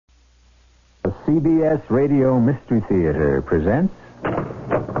CBS Radio Mystery Theater presents...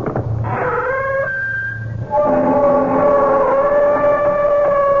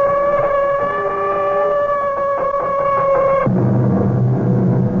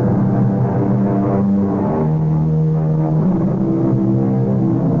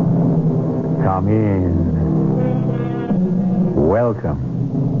 Come in. Welcome.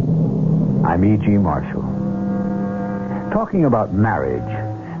 I'm E.G. Marshall. Talking about marriage,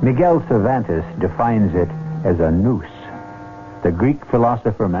 Miguel Cervantes defines it as a noose. The Greek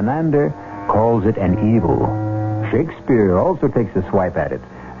philosopher Menander calls it an evil. Shakespeare also takes a swipe at it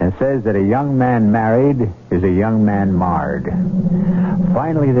and says that a young man married is a young man marred.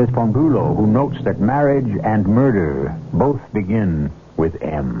 Finally, there's Pongulo, who notes that marriage and murder both begin with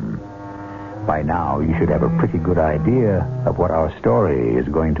M. By now, you should have a pretty good idea of what our story is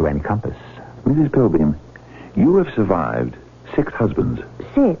going to encompass. Mrs. Pilbeam, you have survived 6 husbands.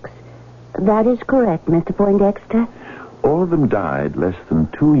 6. That is correct, Mr. Poindexter. All of them died less than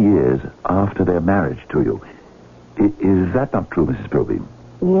 2 years after their marriage to you. Is that not true, Mrs. Pilbeam?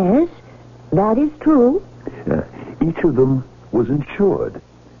 Yes, that is true. Each of them was insured.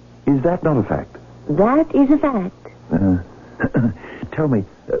 Is that not a fact? That is a fact. Tell me,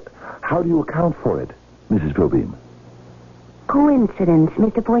 how do you account for it, Mrs. Pilbeam? Coincidence,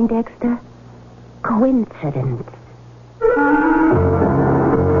 Mr. Poindexter. Coincidence.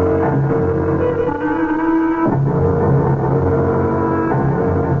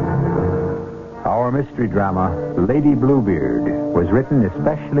 Our mystery drama, Lady Bluebeard, was written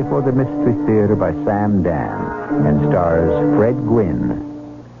especially for the Mystery Theater by Sam Dan and stars Fred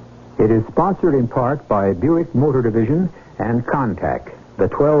Gwynne. It is sponsored in part by Buick Motor Division and Contact, the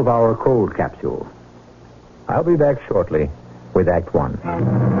 12-hour cold capsule. I'll be back shortly with Act 1.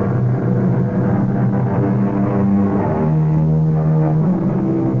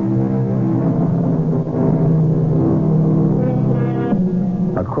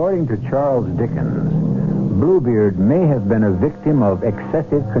 According to Charles Dickens, Bluebeard may have been a victim of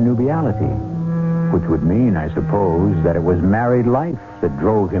excessive connubiality, which would mean, I suppose, that it was married life that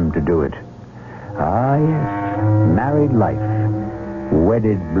drove him to do it. Ah, yes, married life,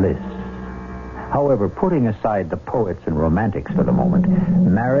 wedded bliss. However, putting aside the poets and romantics for the moment,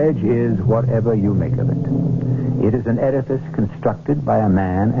 marriage is whatever you make of it. It is an edifice constructed by a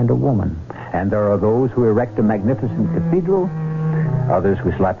man and a woman, and there are those who erect a magnificent cathedral, others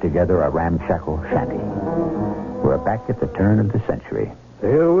who slap together a ramshackle shanty. We're back at the turn of the century.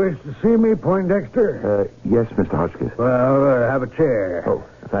 You wish to see me, Poindexter? Yes, Mr. Hotchkiss. Well, have a chair. Oh,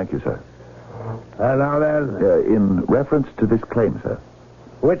 thank you, sir. Now then. In reference to this claim, sir.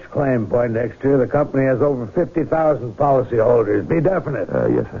 Which claim, Poindexter? The company has over 50,000 policyholders. Be definite.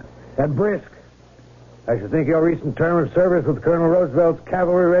 Yes, sir. And brisk. I should think your recent term of service with Colonel Roosevelt's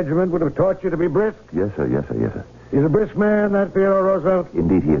cavalry regiment would have taught you to be brisk. Yes, sir, yes, sir, yes, sir. He's a brisk man, that Theodore Roosevelt?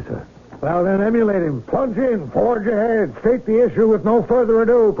 Indeed he is, sir. Well, then emulate him. Plunge in. Forge ahead. State the issue with no further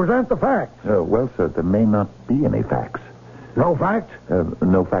ado. Present the facts. Well, sir, there may not be any facts. No facts?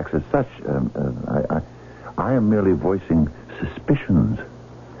 No facts as such. I am merely voicing suspicions.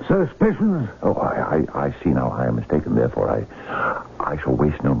 Suspicions? Oh, I see now. I am mistaken. Therefore, I shall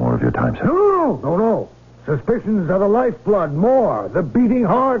waste no more of your time, sir. No. Suspicions are the lifeblood, more, the beating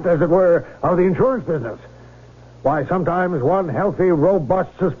heart, as it were, of the insurance business. Why, sometimes one healthy,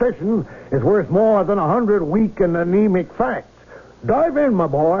 robust suspicion is worth more than 100 weak and anemic facts. Dive in, my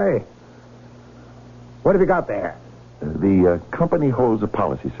boy. What have you got there? The company holds a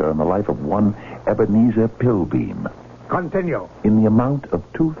policy, sir, on the life of one Ebenezer Pilbeam. Continue. In the amount of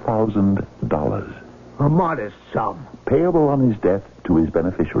 $2,000. A modest sum. Payable on his death to his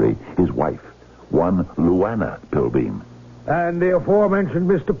beneficiary, his wife, one Luana Pilbeam. And the aforementioned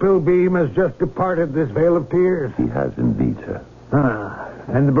Mr. Pilbeam has just departed this vale of tears. He has indeed, sir.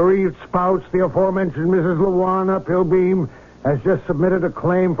 And the bereaved spouse, the aforementioned Mrs. Luana Pilbeam, has just submitted a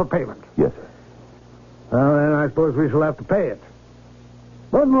claim for payment. Yes, sir. Well, then I suppose we shall have to pay it.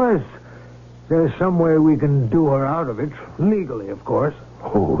 Unless there's some way we can do her out of it, legally, of course.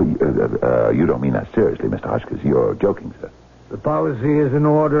 Oh, you don't mean that seriously, Mr. Hotchkiss. You're joking, sir. The policy is in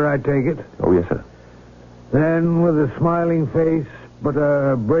order, I take it. Oh, yes, sir. Then, with a smiling face but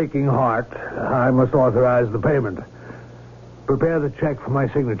a breaking heart, I must authorize the payment. Prepare the check for my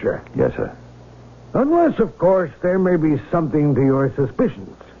signature. Yes, sir. Unless, of course, there may be something to your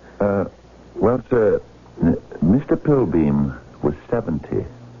suspicions. Well, sir, Mr. Pilbeam was 70.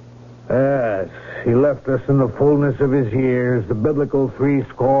 Yes, he left us in the fullness of his years, the biblical 70.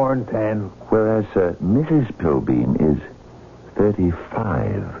 Whereas Mrs. Pilbeam is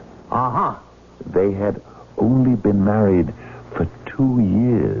 35. Uh-huh. They had only been married for 2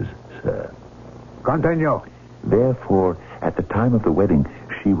 years, sir. Continue. Therefore, at the time of the wedding,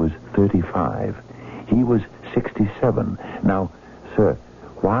 she was 35. He was 67. Now, sir,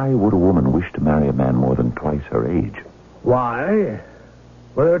 why would a woman wish to marry a man more than twice her age? Why?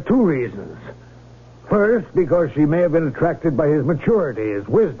 Well, there are two reasons. First, because she may have been attracted by his maturity, his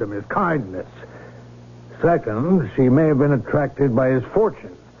wisdom, his kindness. Second, she may have been attracted by his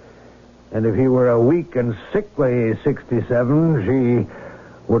fortune. And if he were a weak and sickly 67, she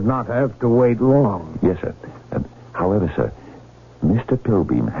would not have to wait long. Yes, sir. However, sir, Mr.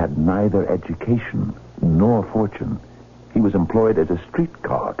 Pilbeam had neither education nor fortune. He was employed as a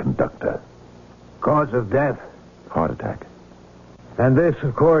streetcar conductor. Cause of death? Heart attack. And this,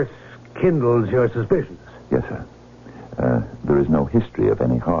 of course, kindles your suspicions. Yes, sir. There is no history of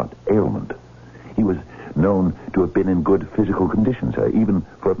any heart ailment. He was known to have been in good physical condition, sir, even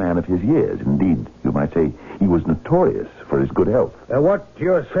for a man of his years. Indeed, you might say he was notorious for his good health. What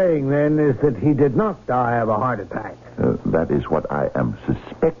you're saying, then, is that he did not die of a heart attack. That is what I am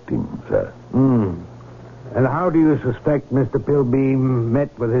suspecting, sir. And how do you suspect Mr. Pilbeam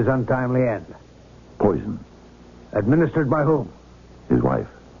met with his untimely end? Poison. Administered by whom? His wife.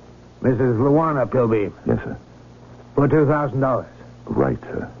 Mrs. Luana Pilbeam. Yes, sir. For $2,000. Right,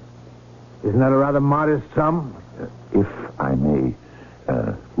 sir. Isn't that a rather modest sum? If I may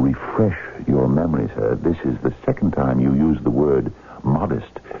refresh your memory, sir, this is the second time you used the word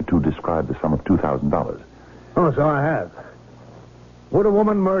modest to describe the sum of $2,000. Oh, so I have. Would a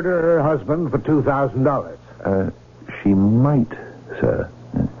woman murder her husband for $2,000? She might, sir.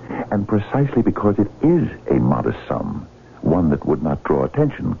 And precisely because it is a modest sum, one that would not draw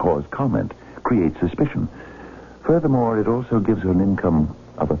attention, cause comment, create suspicion. Furthermore, it also gives her an income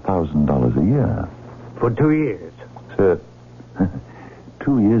of $1,000 a year. For 2 years? Sir,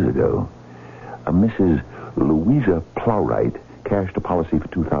 2 years ago, a Mrs. Louisa Plowright cashed a policy for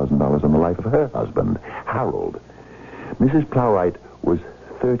 $2,000 on the life of her husband, Harold. Mrs. Plowright was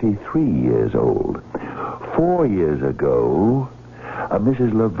 33 years old. 4 years ago, a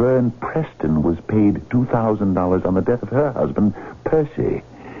Mrs. Laverne Preston was paid $2,000 on the death of her husband, Percy.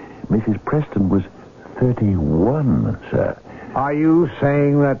 Mrs. Preston was 31, sir. Are you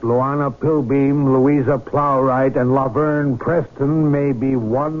saying that Luana Pilbeam, Louisa Plowright, and Laverne Preston may be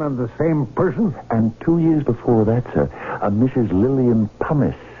one and the same person? And 2 years before that, sir, a Mrs. Lillian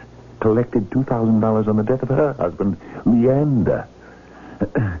Pumice collected $2,000 on the death of her husband, Leander.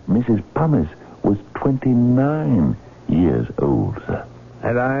 Mrs. Pumice was 29 years old, sir.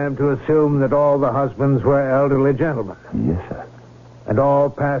 And I am to assume that all the husbands were elderly gentlemen? Yes, sir. And all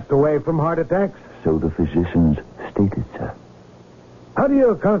passed away from heart attacks? So the physicians stated, sir. How do you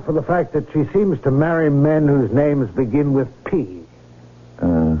account for the fact that she seems to marry men whose names begin with P?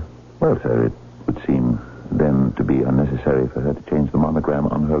 Well, sir, it would seem then to be unnecessary for her to change the monogram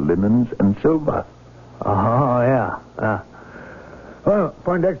on her linens and silver. Oh, yeah. Well,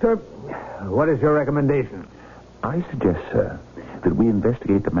 Poindexter, what is your recommendation? I suggest, sir, that we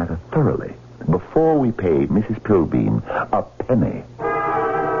investigate the matter thoroughly before we pay Mrs. Pilbeam a penny.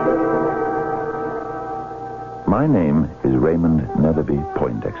 My name is Raymond Netherby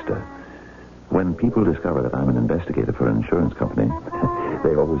Poindexter. When people discover that I'm an investigator for an insurance company,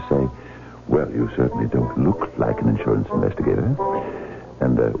 they always say, well, you certainly don't look like an insurance investigator.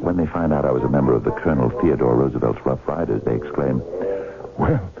 And when they find out I was a member of the Colonel Theodore Roosevelt's Rough Riders, they exclaim,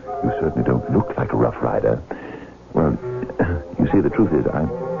 well, you certainly don't look like a Rough Rider. Well, you see, the truth is,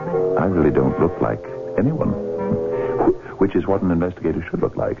 I really don't look like anyone, which is what an investigator should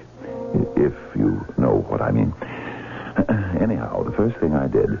look like, if you know what I mean. Anyhow, the first thing I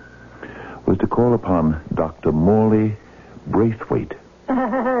did was to call upon Dr. Morley Braithwaite.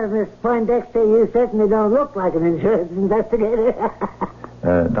 Miss Poindexter, you certainly don't look like an insurance investigator.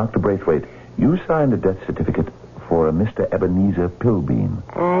 Dr. Braithwaite, you signed a death certificate for a Mr. Ebenezer Pilbeam.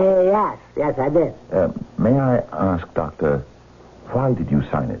 Yes, I did. May I ask, Doctor, why did you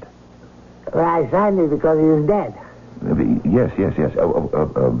sign it? Well, I signed it because he was dead. Yes.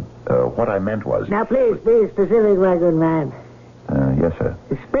 What I meant was... Now, please, be specific, my good man. Yes, sir.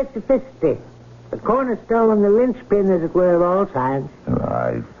 Specificity. The cornerstone and the linchpin, as it were, of all science.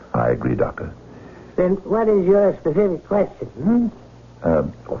 I agree, Doctor. Then what is your specific question?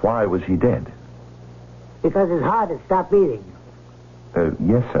 Why was he dead? Because his heart had stopped beating.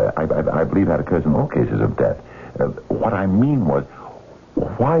 Yes, sir. I believe that occurs in all cases of death. What I mean was,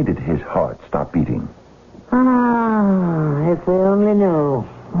 why did his heart stop beating? If we only knew.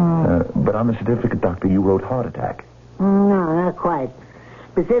 But on the certificate, Doctor, you wrote heart attack. No, not quite.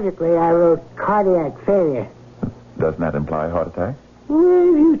 Specifically, I wrote cardiac failure. Doesn't that imply heart attack?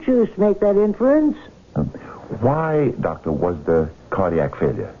 Well, if you choose to make that inference. Why, Doctor, was the cardiac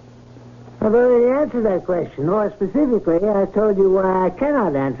failure? I've already answered that question. More specifically, I told you why I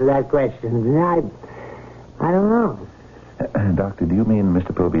cannot answer that question. And I don't know. Doctor, do you mean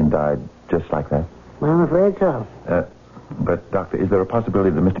Mr. Pilbeam died just like that? Well, I'm afraid so. But, Doctor, is there a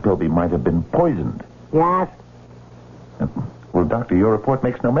possibility that Mr. Pilbeam might have been poisoned? Yes? Well, Doctor, your report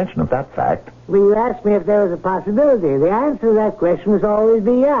makes no mention of that fact. Well, you asked me if there was a possibility. The answer to that question must always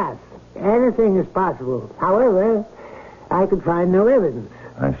be yes. Anything is possible. However, I could find no evidence.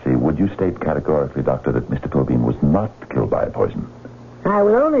 I see. Would you state categorically, Doctor, that Mr. Pilbeam was not killed by a poison? I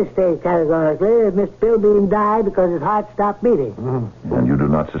will only state categorically that Mr. Pilbeam died because his heart stopped beating. Mm-hmm. And you do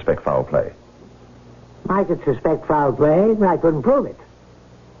not suspect foul play? I could suspect foul play, but I couldn't prove it.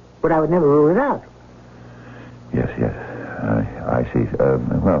 But I would never rule it out. Yes. I see.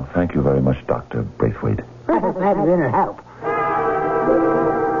 Well, thank you very much, Dr. Braithwaite. That has been a help.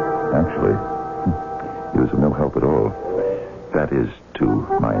 Actually, he was of no help at all. That is, to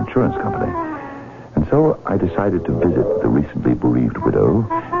my insurance company. And so I decided to visit the recently bereaved widow,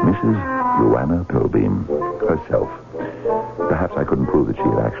 Mrs. Luana Pilbeam, herself. Perhaps I couldn't prove that she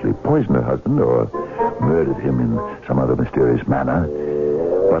had actually poisoned her husband or murdered him in some other mysterious manner,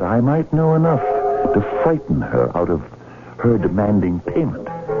 but I might know enough to frighten her out of her demanding payment.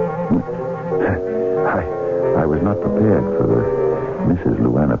 I was not prepared for the Mrs.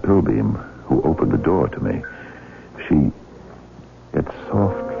 Luana Pilbeam who opened the door to me. She had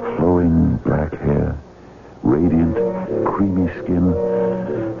soft, flowing black hair, radiant, creamy skin.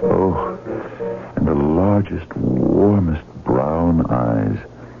 Oh, and the largest, warmest brown eyes.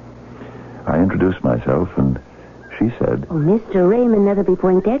 I introduced myself, and she said... Oh, Mr. Raymond Netherby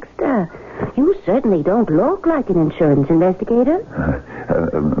Poindexter, you certainly don't look like an insurance investigator.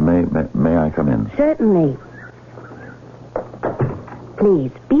 May I come in? Certainly.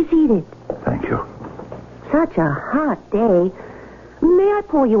 Please, be seated. Thank you. Such a hot day. May I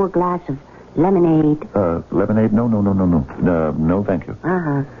pour you a glass of lemonade? Lemonade? No. No, thank you.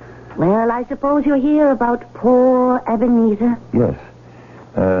 Uh-huh. Well, I suppose you're here about poor Ebenezer? Yes.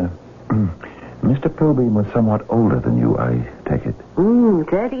 Mr. Pilbeam was somewhat older than you, I take it.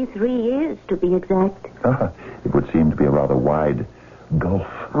 33 years, to be exact. It would seem to be a rather wide gulf.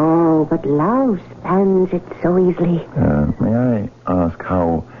 Oh, but love spans it so easily. May I ask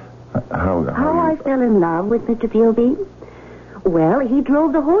how I fell in love with Mr. Pilbeam? Well, he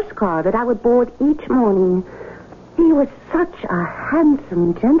drove the horse car that I would board each morning. He was such a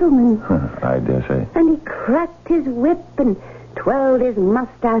handsome gentleman. I dare say. And he cracked his whip and twirled his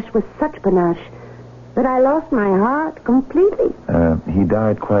mustache with such panache that I lost my heart completely. He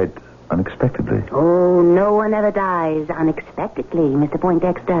died quite unexpectedly. Oh, no one ever dies unexpectedly, Mr.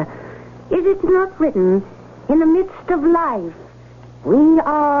 Poindexter. Is it not written, in the midst of life, we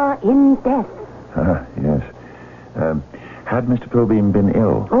are in death? Yes. Had Mr. Pilbeam been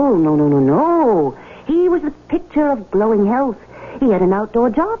ill? Oh, no. He was the picture of glowing health. He had an outdoor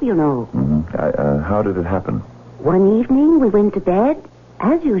job, you know. Mm-hmm. How did it happen? One evening, we went to bed,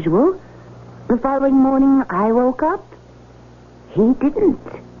 as usual. The following morning, I woke up. He didn't.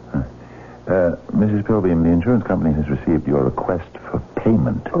 Mrs. Pilbeam, the insurance company has received your request for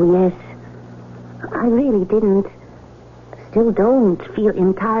payment. Oh, yes. I really didn't. Still don't feel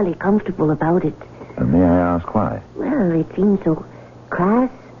entirely comfortable about it. May I ask why? Well, it seems so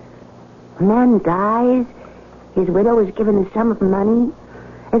crass. A man dies. His widow is given a sum of money,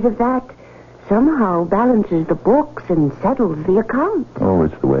 as if that somehow balances the books and settles the account. Oh,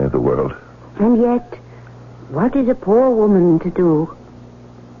 it's the way of the world. And yet, what is a poor woman to do?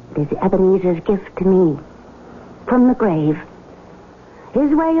 It is Ebenezer's gift to me, from the grave.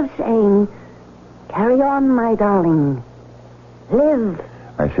 His way of saying, carry on, my darling. Live.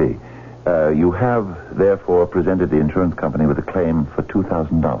 I see. You have, therefore, presented the insurance company with a claim for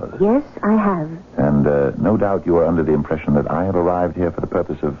 $2,000. Yes, I have. And no doubt you are under the impression that I have arrived here for the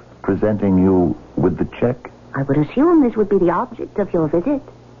purpose of presenting you with the check? I would assume this would be the object of your visit.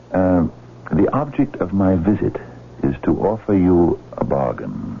 The object of my visit is to offer you a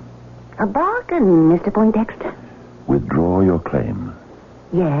bargain. A bargain, Mr. Poindexter? Withdraw your claim.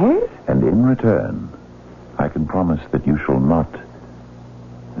 Yes? And in return, I can promise that you shall not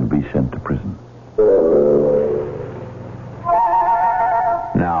be sent to prison.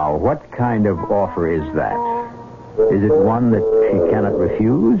 Now, what kind of offer is that? Is it one that she cannot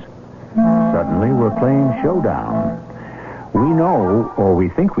refuse? Suddenly, we're playing showdown. We know, or we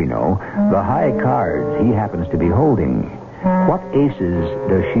think we know, the high cards he happens to be holding. What aces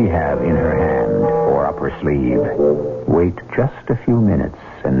does she have in her hand or up her sleeve? Wait just a few minutes,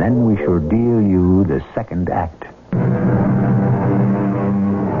 and then we shall deal you the second act.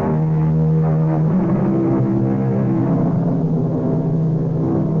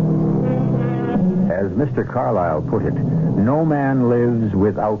 Mr. Carlyle put it, no man lives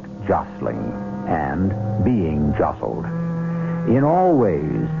without jostling and being jostled. In all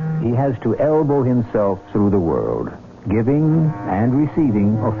ways, he has to elbow himself through the world, giving and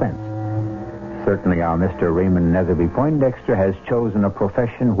receiving offense. Certainly our Mr. Raymond Netherby Poindexter has chosen a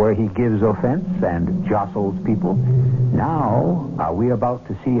profession where he gives offense and jostles people. Now, are we about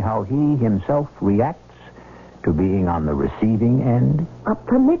to see how he himself reacts to being on the receiving end?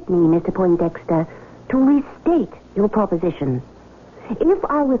 Permit me, Mr. Poindexter, to restate your proposition. If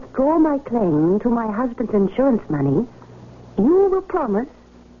I withdraw my claim to my husband's insurance money, you will promise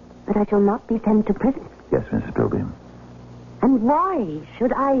that I shall not be sent to prison. Yes, Mrs. Pilbeam. And why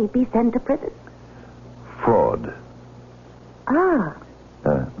should I be sent to prison? Fraud. Ah.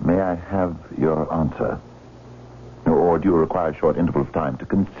 May I have your answer? Or do you require a short interval of time to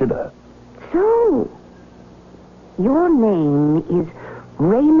consider? So, your name is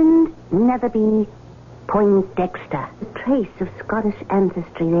Raymond Netherby Poindexter. A trace of Scottish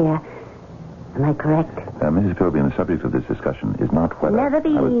ancestry there. Am I correct? Mrs. Pilbeam, the subject of this discussion is not whether...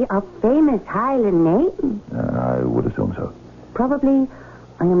 Netherby, a famous Highland name? I would assume so. Probably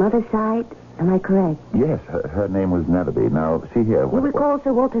on your mother's side. Am I correct? Yes, her name was Netherby. Now, see here... You recall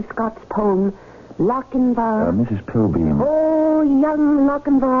Sir Walter Scott's poem, Lochinvar? Mrs. Pilbeam... Oh, young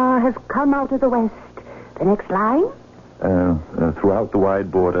Lochinvar has come out of the west. The next line? Throughout the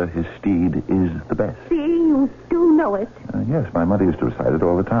wide border, his steed is the best. See, you do know it. Yes, my mother used to recite it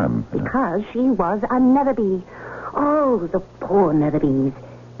all the time. Because she was a Netherby. Oh, the poor Netherbys.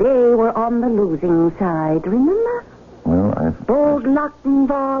 They were on the losing side, remember? Well, Bold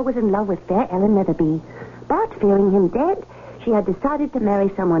Lochinvar was in love with fair Ellen Netherby. But, fearing him dead, she had decided to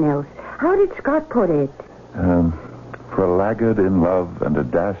marry someone else. How did Scott put it? For a laggard in love and a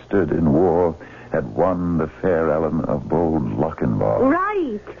dastard in war had won the fair Ellen of bold Lochinvar.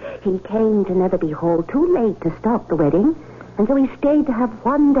 Right. He came to Netherby Hall too late to stop the wedding, and so he stayed to have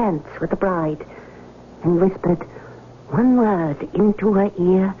one dance with the bride. And he whispered one word into her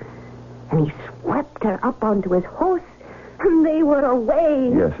ear, and he swept her up onto his horse, and they were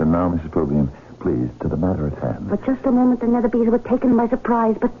away. Yes, and now, Mrs. Pilbeam, please, to the matter at hand. For just a moment, the Netherbys were taken by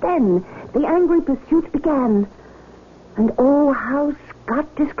surprise, but then the angry pursuit began. And oh, how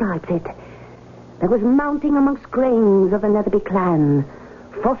Scott describes it. There was mounting amongst grains of the Netherby clan.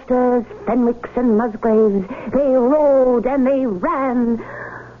 Fosters, Fenwicks, and Musgraves. They rode and they ran.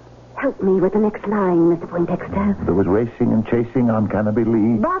 Help me with the next line, Mr. Poindexter. There was racing and chasing on Canopy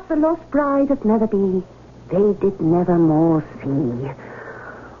Lee. But the lost bride of Netherby, they did never more see.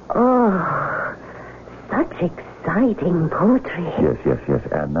 Oh, such exciting poetry. Yes.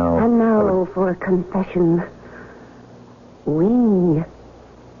 And now... And now for a confession. We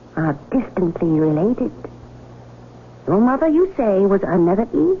are distantly related. Your mother, you say, was a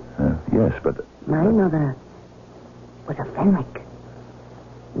Netherby? Yes, but... My mother was a Fenwick.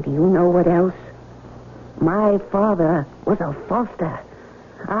 Do you know what else? My father was a Foster.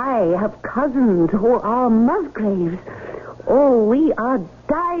 I have cousins who are Musgraves. Oh, we are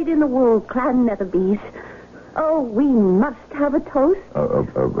dyed-in-the-wool clan Netherbys. Oh, we must have a toast.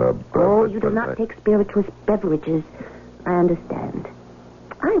 You do not take spirituous beverages. I understand.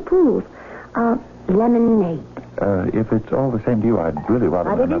 I approve. Lemonade. If it's all the same to you, I'd really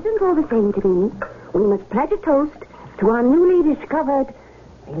rather... But it isn't all the same to me. We must pledge a toast to our newly discovered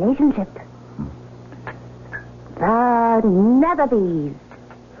relationship. The Netherbys.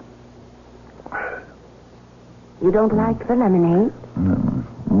 You don't like the lemonade?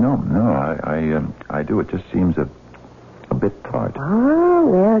 No, I do. It just seems a bit tart. Oh,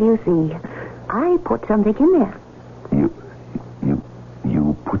 well, you see, I put something in there.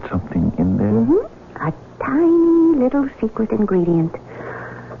 You put something in there? Mm-hmm. A tiny little secret ingredient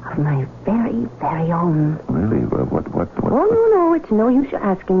of my very, very own. Really? What? Oh, no, it's no use your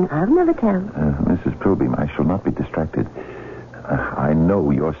asking. I'll never tell. Mrs. Pilbeam, I shall not be distracted. I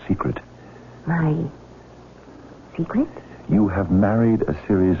know your secret. My secret? You have married a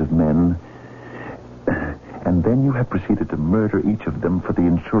series of men, and then you have proceeded to murder each of them for the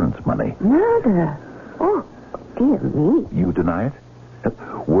insurance money. Murder? Oh, dear me. You deny it?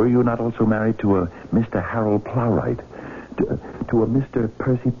 Were you not also married to a Mr. Harold Plowright, to a Mr.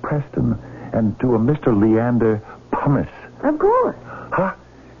 Percy Preston, and to a Mr. Leander Pumice? Of course. Huh?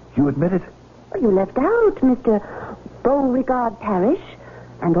 You admit it? Well, you left out Mr. Beauregard Parrish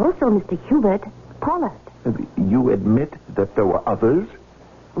and also Mr. Hubert Pollard. You admit that there were others?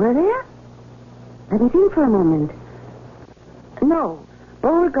 Were there? Let me think for a moment. No.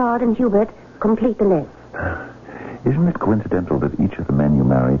 Beauregard and Hubert complete the list. Isn't it coincidental that each of the men you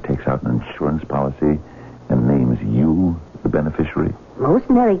marry takes out an insurance policy and names you the beneficiary? Most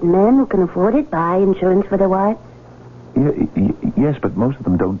married men who can afford it buy insurance for their wives. Yes, but most of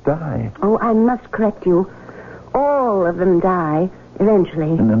them don't die. Oh, I must correct you. All of them die eventually.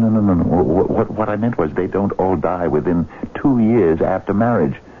 No. What I meant was they don't all die within 2 years after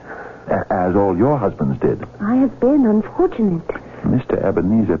marriage, as all your husbands did. I have been unfortunate. Mr.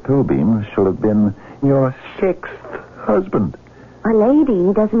 Ebenezer Pilbeam should have been your 6th husband. A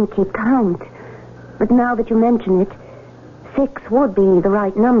lady doesn't keep count. But now that you mention it, 6 would be the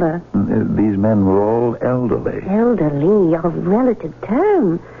right number. These men were all elderly. Elderly, a relative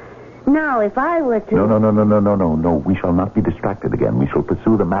term. Now, if I were to... No. We shall not be distracted again. We shall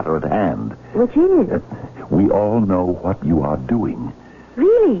pursue the matter at hand. Which is? We all know what you are doing.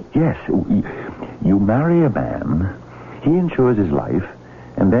 Really? Yes. You marry a man, he insures his life,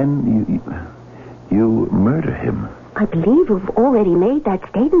 and then you murder him. I believe you've already made that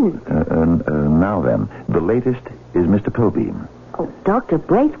statement. Now then, the latest is Mr. Pilbeam. Oh, Dr.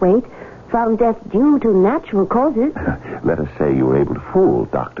 Braithwaite found death due to natural causes. Let us say you were able to fool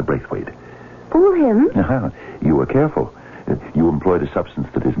Dr. Braithwaite. Fool him? You were careful. You employed a substance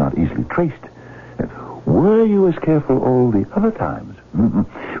that is not easily traced. Were you as careful all the other times?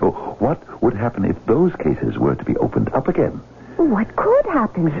 What would happen if those cases were to be opened up again? What could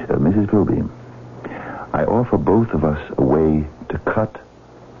happen? Mrs. Pilbeam, I offer both of us a way to cut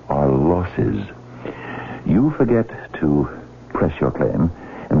our losses. You forget to press your claim,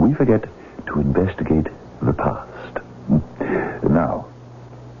 and we forget to investigate the past. Now,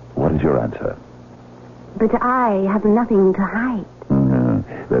 what is your answer? But I have nothing to hide.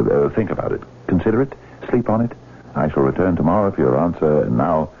 Think about it. Consider it. Sleep on it. I shall return tomorrow for your answer, and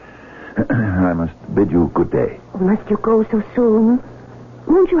now I must bid you good day. Must you go so soon?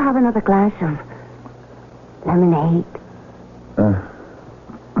 Won't you have another glass of lemonade?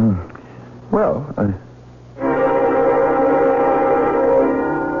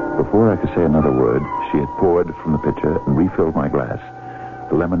 Before I could say another word, she had poured from the pitcher and refilled my glass.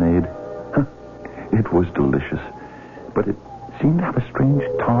 The lemonade, it was delicious, but it seemed to have a strange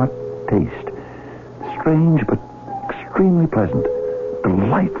tart taste. Strange, but extremely pleasant.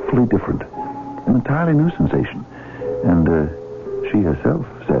 Delightfully different. An entirely new sensation. And she herself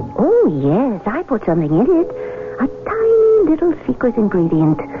said... Oh, yes, I put something in it. A tiny little secret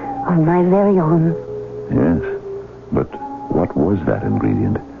ingredient of my very own. Yes, but what was that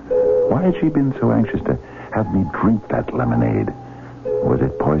ingredient? Why had she been so anxious to have me drink that lemonade? Was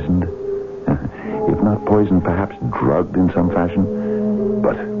it poisoned? If not poisoned, perhaps drugged in some fashion?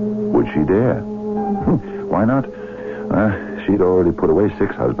 But would she dare? Why not? She'd already put away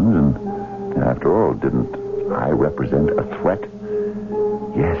 6 husbands, and after all, didn't I represent a threat?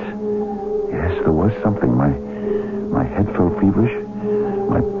 Yes, there was something. My head felt feverish.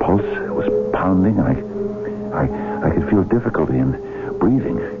 My pulse was pounding. I could feel difficulty in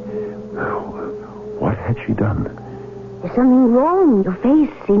breathing. What had she done? There's something wrong. Your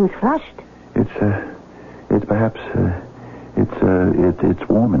face seems flushed. It's perhaps, it's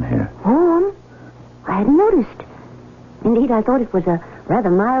warm in here. Warm? I hadn't noticed. Indeed, I thought it was a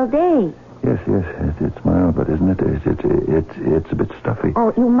rather mild day. Yes, it's mild, but isn't it? It's a bit stuffy.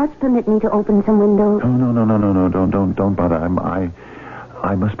 Oh, you must permit me to open some windows. No, don't bother.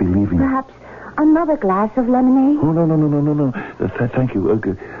 I must be leaving. Perhaps another glass of lemonade? Oh, no. Thank you.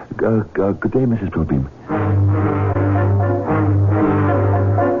 Good day, Mrs. Pilbeam.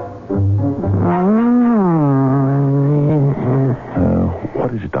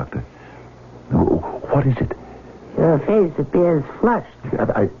 What is it, Doctor? What is it? Your face appears flushed.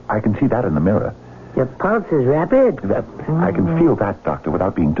 I can see that in the mirror. Your pulse is rapid. I can feel that, Doctor,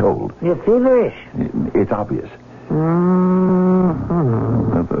 without being told. You're feverish. It's obvious.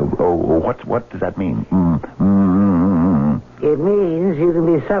 What does that mean? It means you can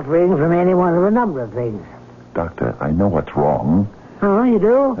be suffering from any one of a number of things. Doctor, I know what's wrong. Oh, you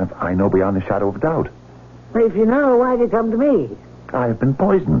do? I know beyond a shadow of doubt. Well, if you know, why'd you come to me? I have been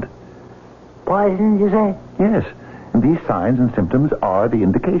poisoned. Poisoned, you say? Yes. And these signs and symptoms are the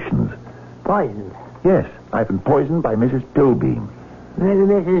indications. Poisoned? Yes. I've been poisoned by Mrs. Pilbeam.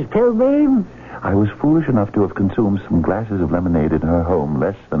 Mrs. Pilbeam? I was foolish enough to have consumed some glasses of lemonade in her home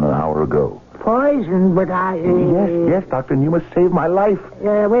less than an hour ago. Poisoned, but I... Yes, Doctor, and you must save my life.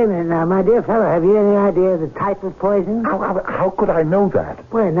 Wait a minute now, my dear fellow. Have you any idea of the type of poison? How could I know that?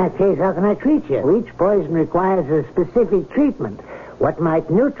 Well, in that case, how can I treat you? Each poison requires a specific treatment. What might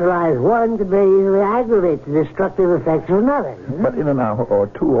neutralize one could very easily aggravate the destructive effects of another. But in an hour or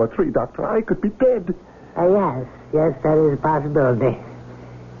 2 or 3, Doctor, I could be dead. Yes, that is a possibility.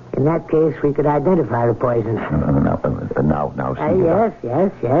 In that case, we could identify the poison. Now,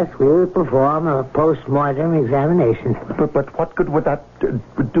 Yes. We will perform a post-mortem examination. But what good would that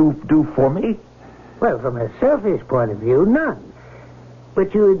do for me? Well, from a selfish point of view, none.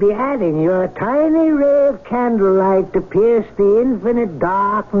 But you would be adding your tiny ray of candlelight to pierce the infinite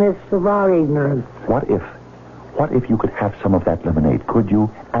darkness of our ignorance. What if you could have some of that lemonade? Could you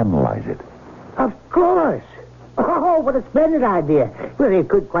analyze it? Of course. Oh, what a splendid idea. Well, it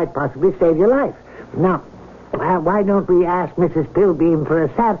could quite possibly save your life. Now, why don't we ask Mrs. Pilbeam for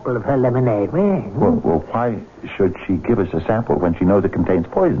a sample of her lemonade? Well, why should she give us a sample when she knows it contains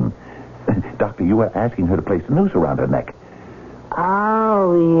poison? Doctor, you were asking her to place a noose around her neck.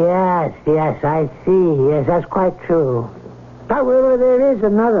 Oh, yes, I see. Yes, that's quite true. However, there is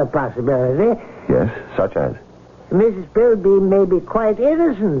another possibility. Yes, such as? Mrs. Pilbeam may be quite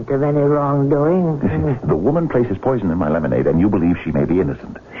innocent of any wrongdoing. The woman places poison in my lemonade, and you believe she may be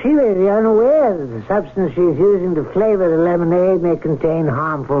innocent. She may be unaware that the substance she's using to flavor the lemonade may contain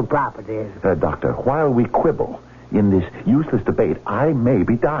harmful properties. Doctor, while we quibble in this useless debate, I may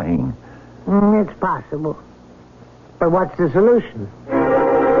be dying. It's possible. But what's the solution?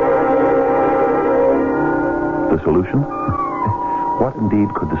 The solution? What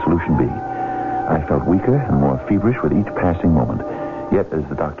indeed could the solution be? I felt weaker and more feverish with each passing moment. Yet, as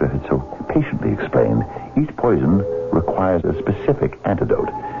the doctor had so patiently explained, each poison requires a specific antidote.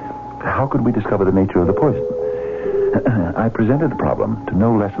 How could we discover the nature of the poison? I presented the problem to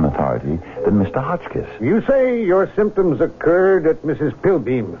no less an authority than Mr. Hotchkiss. You say your symptoms occurred at Mrs.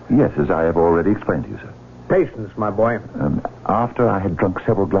 Pilbeam's? Yes, as I have already explained to you, sir. Patience, my boy. After I had drunk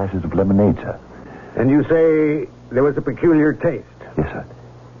several glasses of lemonade, sir. And you say there was a peculiar taste? Yes, sir.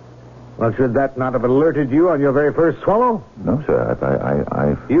 Well, should that not have alerted you on your very first swallow? No, sir.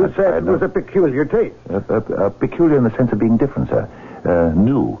 You said it was a peculiar taste. Peculiar in the sense of being different, sir.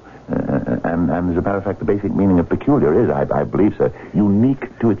 New. And as a matter of fact, the basic meaning of peculiar is, I believe, sir,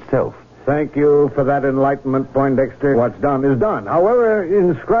 unique to itself. Thank you for that enlightenment, Poindexter. What's done is done. However,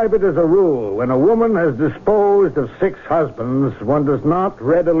 inscribe it as a rule. When a woman has disposed of 6 husbands, one does not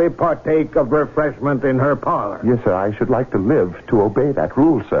readily partake of refreshment in her parlor. Yes, sir. I should like to live to obey that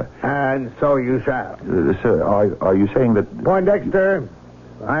rule, sir. And so you shall. Sir, are you saying that... Poindexter,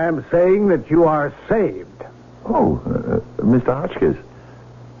 I am saying that you are saved. Oh, Mr. Hotchkiss.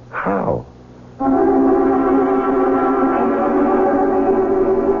 How?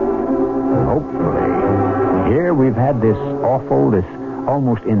 Hopefully. Here we've had this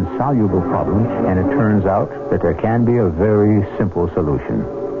almost insoluble problem, and it turns out that there can be a very simple solution.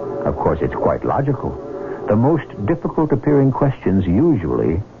 Of course, it's quite logical. The most difficult appearing questions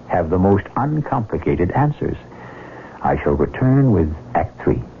usually have the most uncomplicated answers. I shall return with Act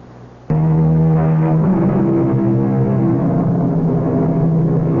 3.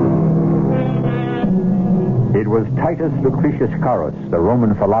 It was Titus Lucretius Carus, the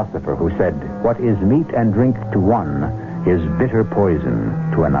Roman philosopher, who said, "What is meat and drink to one is bitter poison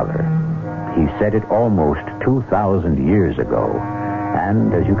to another." He said it almost 2,000 years ago.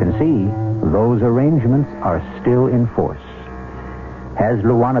 And, as you can see, those arrangements are still in force. Has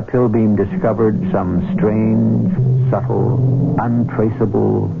Luana Pilbeam discovered some strange, subtle,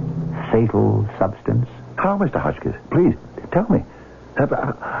 untraceable, fatal substance? How, Mr. Hotchkiss? Please, tell me.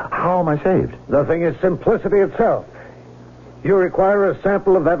 How am I saved? The thing is simplicity itself. You require a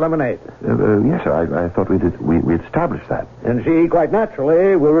sample of that lemonade. Yes, sir. I thought we'd established that. And she, quite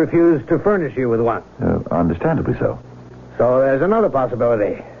naturally, will refuse to furnish you with one. Understandably so. So there's another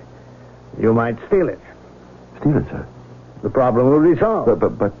possibility. You might steal it. Steal it, sir? The problem will be solved.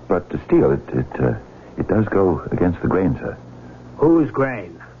 But to steal it does go against the grain, sir. Whose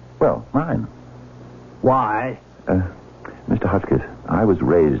grain? Well, mine. Why? Mr. Hotchkiss, I was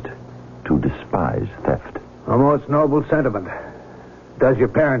raised to despise theft. A most noble sentiment. Does your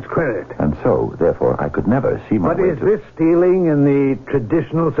parents credit? And so, therefore, I could never see my way But is this stealing in the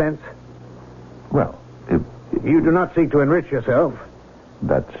traditional sense? Well, You do not seek to enrich yourself.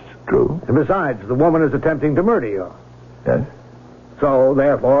 that's true. And besides, the woman is attempting to murder you. Yes? So,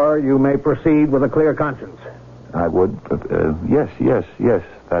 therefore, you may proceed with a clear conscience. I would. Yes,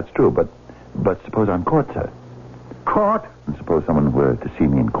 that's true. But suppose I'm caught, sir. Caught? And suppose someone were to see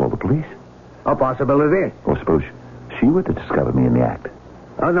me and call the police. A possibility. Or suppose she were to discover me in the act.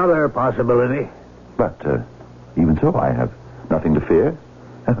 Another possibility. But even so, I have nothing to fear.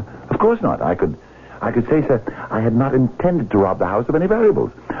 Of course not. I could say, sir, I had not intended to rob the house of any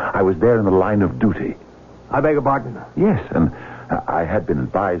valuables. I was there in the line of duty. I beg your pardon? Yes, and I had been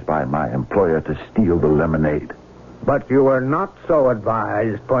advised by my employer to steal the lemonade. But you were not so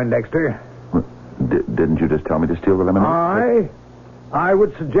advised, Poindexter. Didn't you just tell me to steal the lemonade? I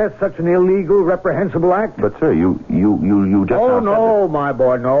would suggest such an illegal, reprehensible act. But, sir, you just... Oh, now no, my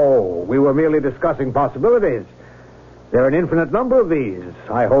boy, no. We were merely discussing possibilities. There are an infinite number of these.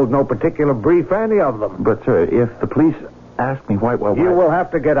 I hold no particular brief for any of them. But, sir, if the police ask me why... Well, you will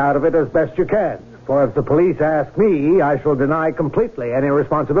have to get out of it as best you can. For if the police ask me, I shall deny completely any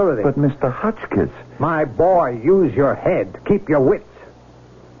responsibility. But, Mr. Hotchkiss... My boy, use your head. Keep your wits.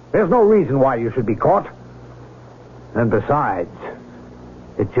 There's no reason why you should be caught. And besides,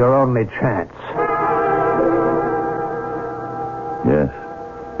 it's your only chance. Yes,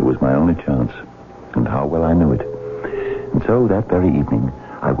 it was my only chance. And how well I knew it. And so that very evening,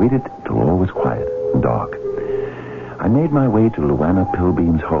 I waited till all was quiet and dark. I made my way to Luana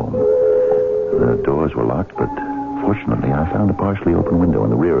Pilbeam's home. The doors were locked, but fortunately I found a partially open window in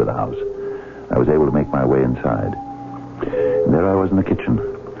the rear of the house. I was able to make my way inside. And there I was in the kitchen.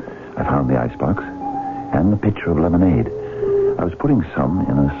 I found the icebox and the pitcher of lemonade. I was putting some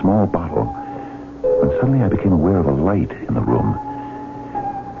in a small bottle when suddenly I became aware of a light in the room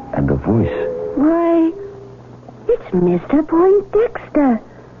and a voice. Why, it's Mr. Poindexter.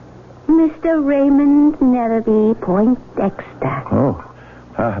 Mr. Raymond Netherby Poindexter. Oh,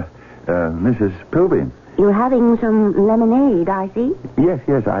 Mrs. Pilbeam. You're having some lemonade, I see.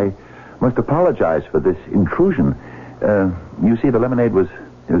 Yes, I must apologize for this intrusion. You see, the lemonade was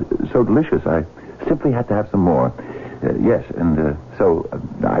so delicious, I simply had to have some more. Yes, and so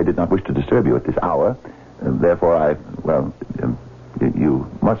I did not wish to disturb you at this hour. Therefore, you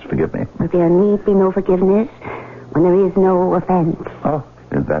must forgive me. But there need be no forgiveness when there is no offense. Oh,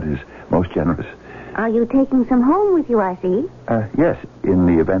 that is most generous. Are you taking some home with you, I see? Yes, in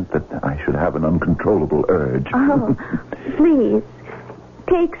the event that I should have an uncontrollable urge. Oh, please,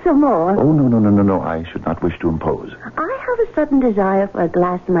 take some more. Oh, no. I should not wish to impose. I have a sudden desire for a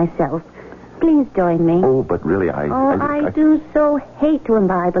glass myself. Please join me. Oh, but really, I do so hate to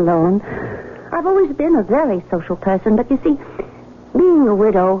imbibe alone. I've always been a very social person, but you see, being a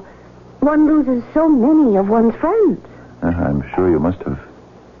widow, one loses so many of one's friends. I'm sure you must have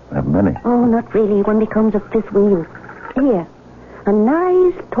many. Oh, not really. One becomes a fifth wheel. Here, a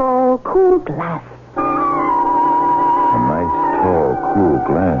nice, tall, cool glass. A nice, tall, cool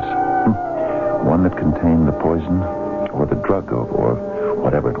glass. One that contained the poison or the drug or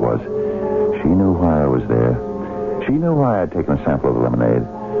whatever it was. She knew why I was there. She knew why I'd taken a sample of the lemonade.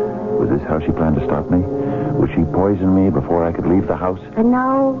 Was this how she planned to stop me? Would she poison me before I could leave the house? And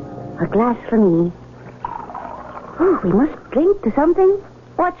now, a glass for me. Oh, we must drink to something.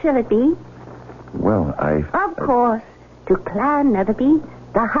 What shall it be? Well, Of course, to Clan Netherby,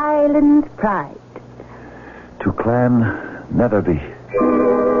 the Highland Pride. To Clan Netherby.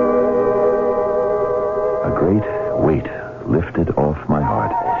 A great weight lifted off my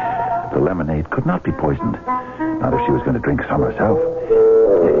heart. The lemonade could not be poisoned. Not if she was going to drink some herself.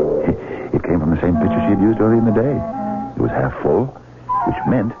 It came from the same pitcher she had used earlier in the day. It was half full, which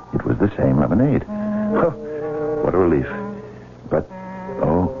meant it was the same lemonade. Oh, what a relief. But,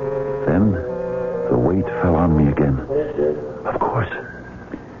 then the weight fell on me again. Of course,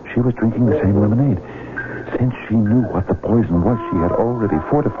 she was drinking the same lemonade. Since she knew what the poison was, she had already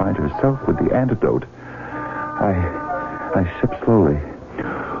fortified herself with the antidote. I sipped slowly.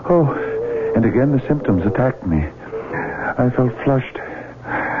 Oh, and again the symptoms attacked me. I felt flushed.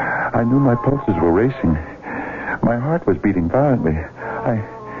 I knew my pulses were racing. My heart was beating violently.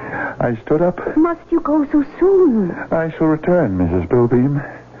 I stood up. Must you go so soon? I shall return, Mrs. Pilbeam.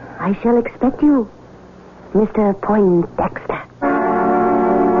 I shall expect you, Mr. Poindexter.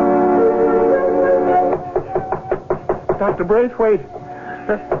 Dr. Braithwaite.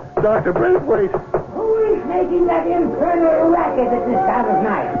 Dr. Braithwaite. Who is making that infernal racket at this time of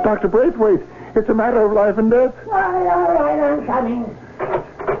night? Dr. Braithwaite, it's a matter of life and death. All right, I'm coming.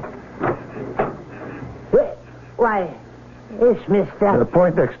 Why, it's Mr.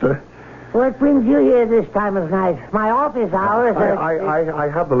 Poindexter. What brings you here this time of night? My office hours are... I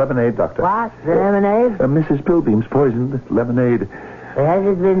have the lemonade, Doctor. What? The lemonade? Mrs. Pilbeam's poisoned lemonade. Has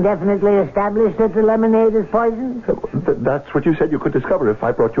it been definitely established that the lemonade is poisoned? That's what you said you could discover if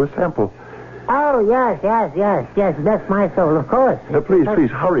I brought you a sample. Oh, yes. That's my soul, of course. Please,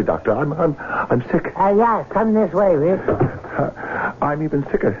 hurry, Doctor. I'm sick. Yes, come this way, Rick. I'm even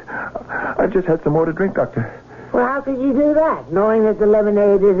sicker. I've just had some more to drink, Doctor. Well, how could you do that, knowing that the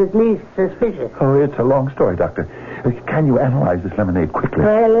lemonade is at least suspicious? Oh, it's a long story, Doctor. Can you analyze this lemonade quickly?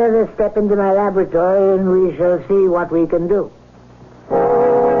 Well, let us step into my laboratory and we shall see what we can do.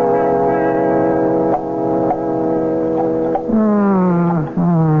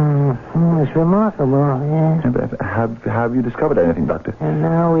 It's remarkable, yes. Have you discovered anything, Doctor? And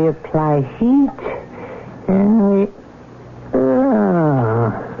now we apply heat, and we...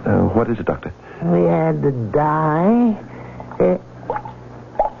 What is it, Doctor? We had to die.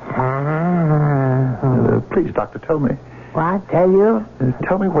 Please, Doctor, tell me. What? Tell you?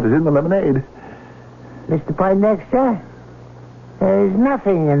 Tell me what is in the lemonade. Mr. Poindexter, there is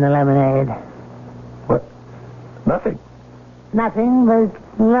nothing in the lemonade. What? Nothing? Nothing but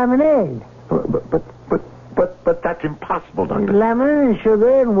lemonade. But that's impossible, Doctor. Lemon and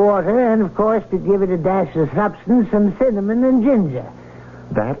sugar and water, and of course, to give it a dash of substance, some cinnamon and ginger.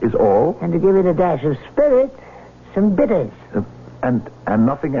 That is all? And to give it a dash of spirit, some bitters. And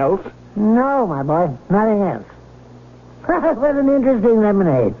nothing else? No, my boy, nothing else. What an interesting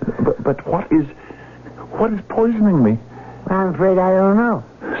lemonade. But what is poisoning me? I'm afraid I don't know.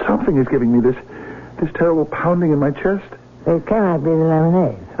 Something is giving me this terrible pounding in my chest. It cannot be the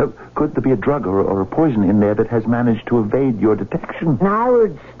lemonade. Could there be a drug or a poison in there that has managed to evade your detection? Now, I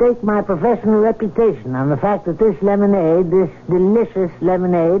would stake my professional reputation on the fact that this lemonade, this delicious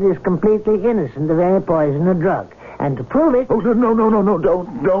lemonade, is completely innocent of any poison or drug. And to prove it... Oh, no,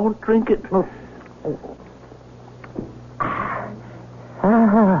 don't drink it. Oh,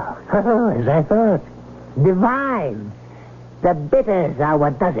 as I thought. Divine. The bitters are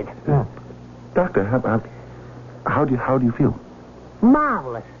what does it. Doctor, how do you feel?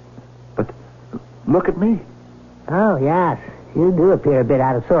 Marvelous. But look at me. Oh, yes. You do appear a bit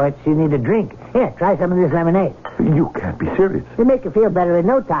out of sorts. You need a drink. Here, try some of this lemonade. You can't be serious. It'll make you feel better in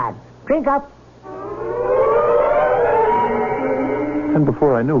no time. Drink up. And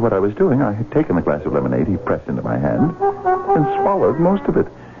before I knew what I was doing, I had taken the glass of lemonade he pressed into my hand and swallowed most of it.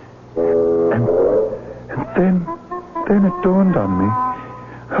 And then it dawned on me.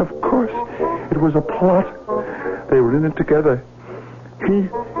 Of course, it was a plot. They were in it together. He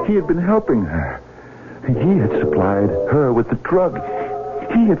had been helping her. He had supplied her with the drug.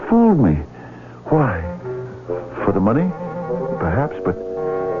 He had fooled me. Why? For the money? Perhaps,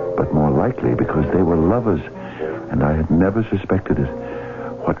 but more likely because they were lovers, and I had never suspected it.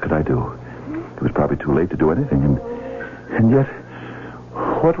 What could I do? It was probably too late to do anything, and yet,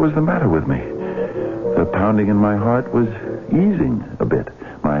 what was the matter with me? The pounding in my heart was easing a bit.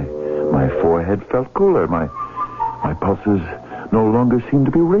 My forehead felt cooler. My pulses no longer seemed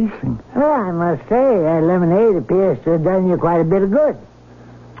to be racing. Well, I must say, that lemonade appears to have done you quite a bit of good.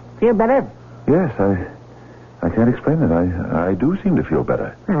 Feel better? Yes, I can't explain it. I do seem to feel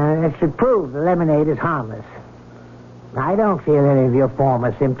better. That should prove the lemonade is harmless. I don't feel any of your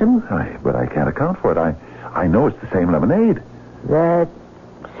former symptoms. But I can't account for it. I know it's the same lemonade. The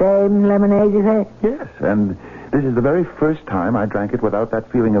same lemonade, you say? Yes, and this is the very first time I drank it without that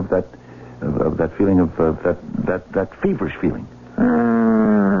feeling of that feverish feeling.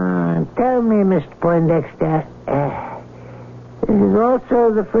 Tell me, Mr. Poindexter, this is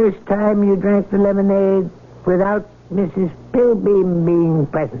also the first time you drank the lemonade without Mrs. Pilbeam being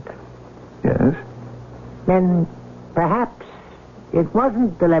present. Yes? Then perhaps it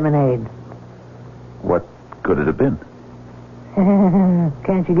wasn't the lemonade. What could it have been?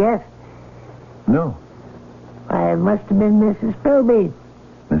 Can't you guess? No. Why, it must have been Mrs. Pilbeam.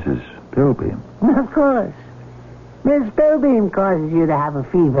 Mrs. Pilbeam? Of course. Miss Pilbeam causes you to have a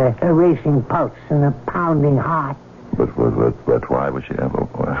fever, a racing pulse, and a pounding heart. But why would she have...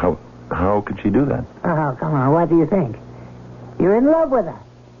 How could she do that? Oh, come on. What do you think? You're in love with her.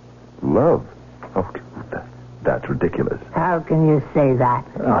 Love? Oh, that's ridiculous. How can you say that?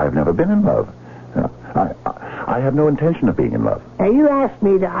 I've never been in love. I have no intention of being in love. Now, you asked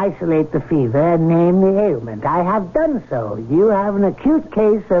me to isolate the fever and name the ailment. I have done so. You have an acute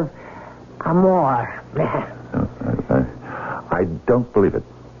case of amour. I don't believe it.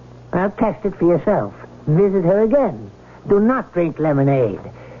 Well, test it for yourself. Visit her again. Do not drink lemonade.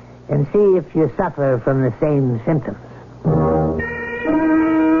 And see if you suffer from the same symptoms.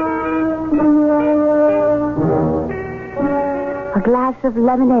 A glass of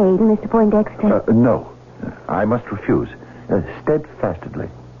lemonade, Mr. Poindexter? No. I must refuse. Steadfastly.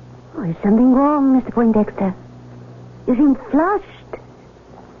 Oh, is something wrong, Mr. Poindexter? You seem flushed.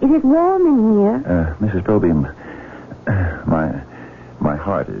 Is it warm in here? Mrs. Pilbeam, my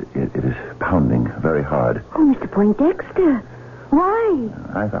heart, it is pounding very hard. Oh, Mr. Poindexter, why?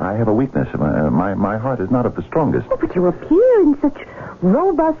 I have a weakness. My heart is not of the strongest. Oh, but you appear in such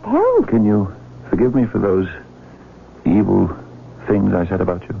robust health. Can you forgive me for those evil things I said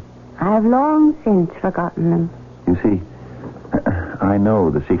about you? I have long since forgotten them. You see, I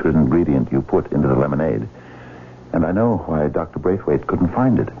know the secret ingredient you put into the lemonade. And I know why Dr. Braithwaite couldn't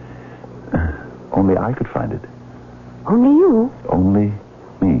find it. Only I could find it. Only you? Only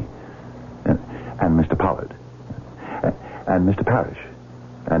me. And Mr. Pollard. And Mr. Parrish.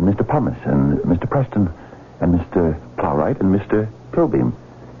 And Mr. Pumice. And Mr. Preston. And Mr. Plowright. And Mr. Pilbeam.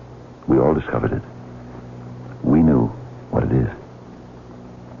 We all discovered it. We knew what it is.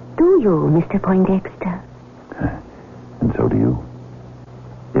 Do you, Mr. Poindexter? And so do you.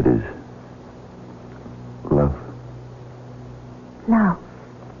 It is love. Love.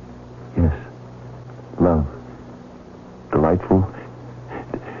 Yes. Love. Delightful,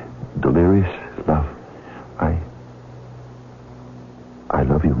 delirious love. I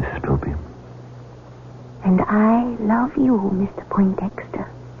love you, Mrs. Pilbeam. And I love you, Mr. Poindexter.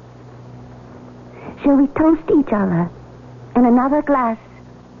 Shall we toast each other in another glass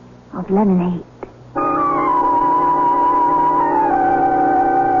of lemonade?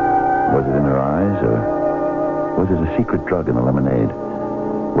 Was it in her eyes, or was it a secret drug in the lemonade?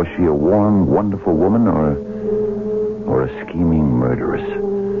 Was she a warm, wonderful woman, or a scheming murderess?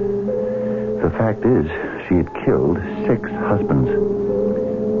 The fact is, she had killed 6 husbands.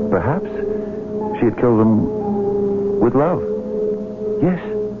 Perhaps she had killed them with love. Yes,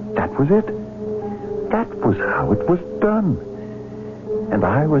 that was it. That was how it was done. And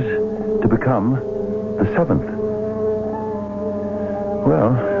I was to become the 7th.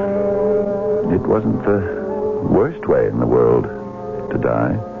 Well, it wasn't the worst way in the world to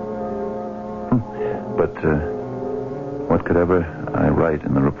die. But what could ever I write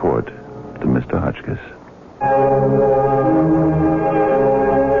in the report to Mr. Hotchkiss?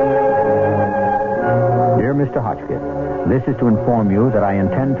 Dear Mr. Hotchkiss, this is to inform you that I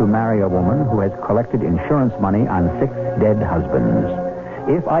intend to marry a woman who has collected insurance money on 6 dead husbands.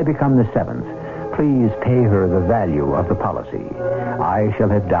 If I become the 7th, please pay her the value of the policy. I shall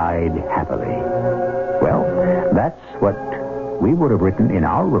have died happily. Well, that's what we would have written in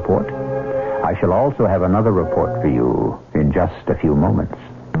our report. I shall also have another report for you in just a few moments.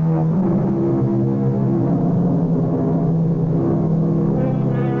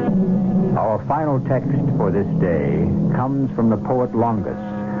 Our final text for this day comes from the poet Longus,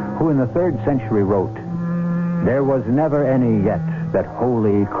 who in the 3rd century wrote, "There was never any yet that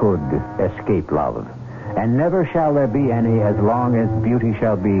wholly could escape love, and never shall there be any as long as beauty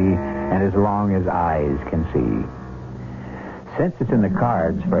shall be and as long as eyes can see." Since it's in the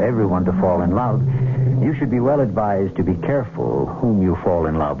cards for everyone to fall in love, you should be well advised to be careful whom you fall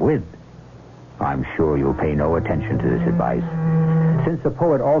in love with. I'm sure you'll pay no attention to this advice, since the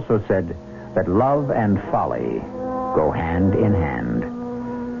poet also said that love and folly go hand in hand.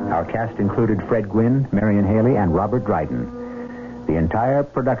 Our cast included Fred Gwynne, Marion Haley, and Robert Dryden. The entire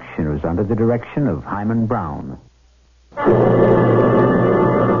production was under the direction of Hyman Brown.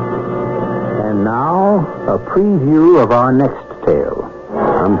 And now, a preview of our next tale.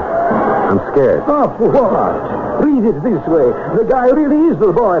 I'm scared. Oh, what? Read it this way. The guy really is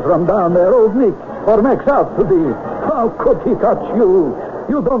the boy from down there, old Nick, or makes out to be. How could he touch you?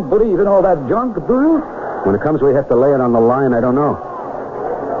 You don't believe in all that junk, do you? When it comes we have to lay it on the line, I don't know.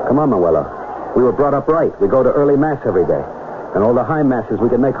 Come on, Manuela. We were brought up right. We go to early mass every day. And all the high masses, we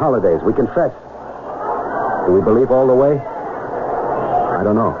can make holidays. We confess. Do we believe all the way? I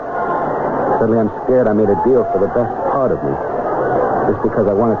don't know. Suddenly I'm scared I made a deal for the best part of me. Just because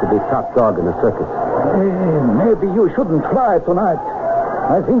I wanted to be top dog in the circus. Maybe you shouldn't fly tonight.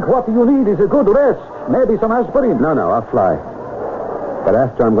 I think what you need is a good rest. Maybe some aspirin. No, I'll fly. But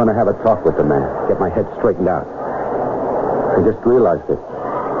after I'm going to have a talk with the man. Get my head straightened out. I just realized it.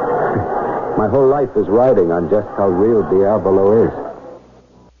 My whole life is riding on just how real Diavolo is.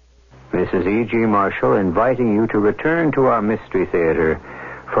 This is E.G. Marshall inviting you to return to our Mystery Theater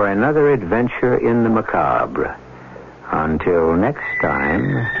for another adventure in the macabre. Until next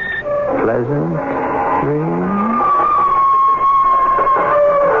time, pleasant dreams.